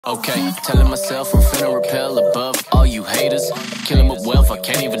Okay, telling myself I'm finna repel above all you haters. Killing with wealth, I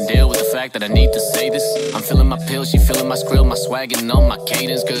can't even deal with the fact that I need to say this. I'm feeling my pills, she feeling my skrill, my swag and on my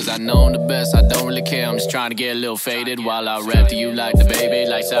cadence. Cause I know I'm the best, I don't really care, I'm just trying to get a little faded. While I rap to you like the baby,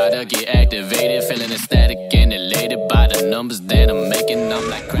 like Sada get activated. Feeling ecstatic and elated by the numbers that I'm making, I'm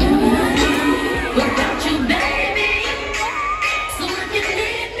like crazy. Without you, baby, so if you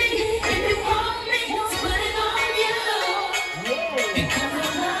need me, if you want me, just put it on you. Because I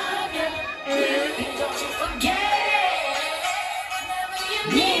love you, baby, don't you forget. Whenever you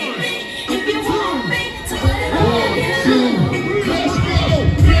need me, if you want me, to put it on you. Let's go!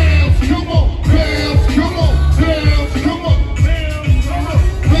 Dance, come on! Dance, come on! Dance, come on! Dance, come on!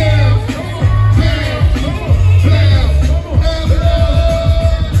 Dance, come on! Dance, come on! Dance, come on!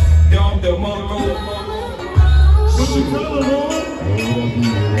 Down the motor. What's the color, Ron?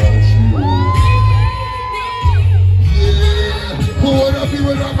 Yeah, pull it up here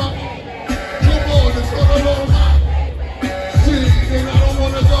with our mouth. Come on, it's gonna go high. See, and I don't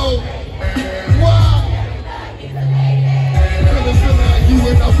wanna go. Why? Cause I feel like you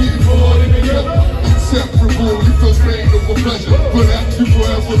and I be more than together. Inseparable, you feel pain over pleasure. But that you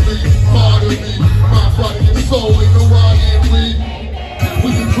forever be part of me. My body and soul, ain't no I and we.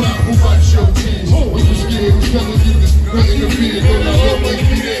 When you cry, who writes your tears? When you scared, who's telling you this? Nothing to fear, don't always be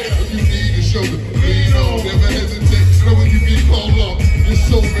there. When you need a shoulder, lean on, never hesitate. Know when you get called on, your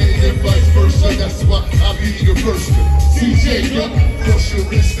soulmate and vice versa. That's why I be the first. See Jacob, brush your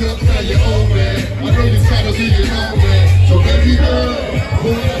wrist up, now you're old man. I know you're tired of being old man. So baby girl,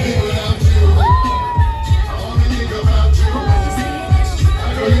 what would I do without you? I only think about you.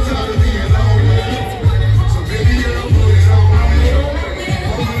 I know you're tired of being old man. So baby girl, put it on me.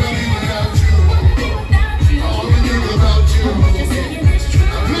 What would I do without you? I only think about you.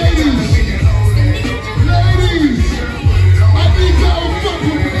 Ladies, I think y'all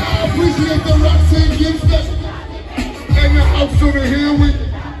fucking with me. I appreciate the rocks and gifts that and the house on the hill with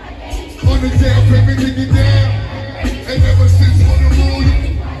on the down payment, take it down. And ever since for the rule,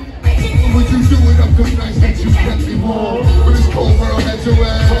 what you doing up so nice that you kept me warm. When it's cold, girl, had your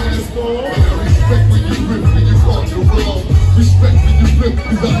ass. And I respect when you rip, when you call the wrong. Respect when you flip,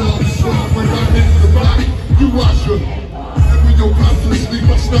 cause I love you strong. When I hit the body, you watch her. And when your pops to sleep, I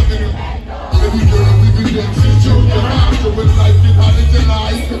stuck in her. Baby girl, we been dancing to your house. So when life get hot in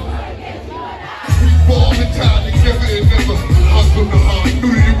July, we fall the time together and never hustle the heart.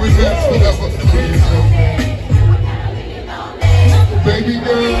 Knew that it was us forever. Baby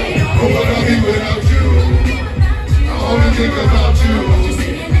girl, what would I be without you? I only think about you.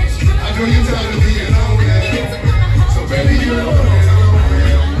 I know you're tired of being on there. So baby girl,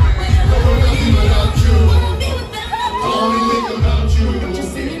 what would I be without you? I only think about you.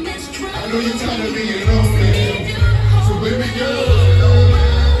 I know you're tired of being on there. So baby girl,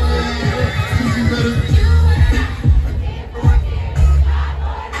 you better.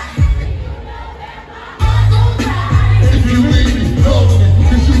 If you leave me, call me.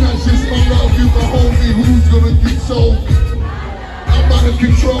 Cause you're not just my love, you my homie. Who's gonna get sold? I'm out of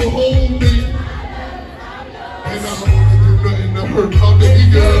control, hold me. And I don't wanna do nothing to hurt my baby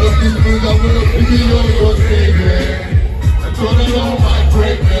girl. If you feel I will be on your baby. I told her all my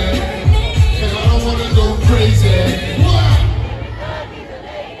break, man. And I don't wanna go crazy. What?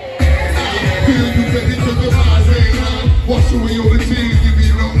 I feel you ready to the eyes and wash away all the tears, give me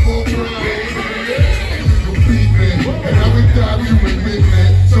no more pride. And you can beat me, and I would die you with me.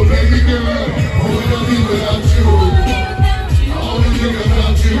 So baby girl, what would I be without you? I only think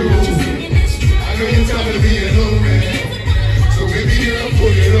about you. I know you're tired of being lonely. So baby girl,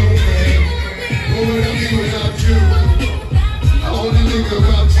 put it on me. What would I be without you? I only think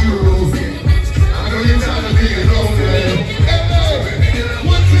about you. I know you're tired of being lonely. Hey,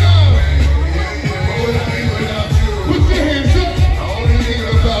 one time. What would I be without you? Put your hands up. I only think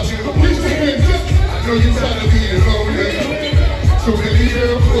about you. Put your hands up. I know you're tired of being lonely. So baby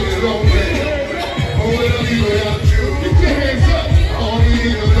girl, put it on me. What would I be without you? Get your hands up. I only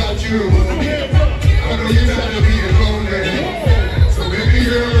think about you. I know you're tired of being lonely. So baby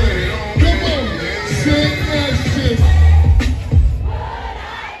girl, come on, sing that shit.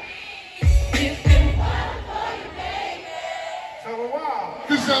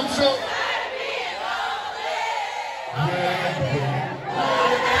 Cause I'm so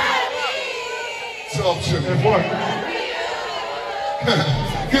talk to me, boy.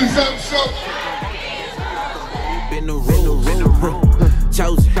 Cause I'm so in the room,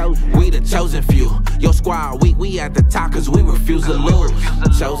 chosen, we the chosen few. Your squad, we at the top cause we refuse to lose.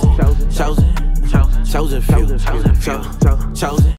 Chosen few, chosen.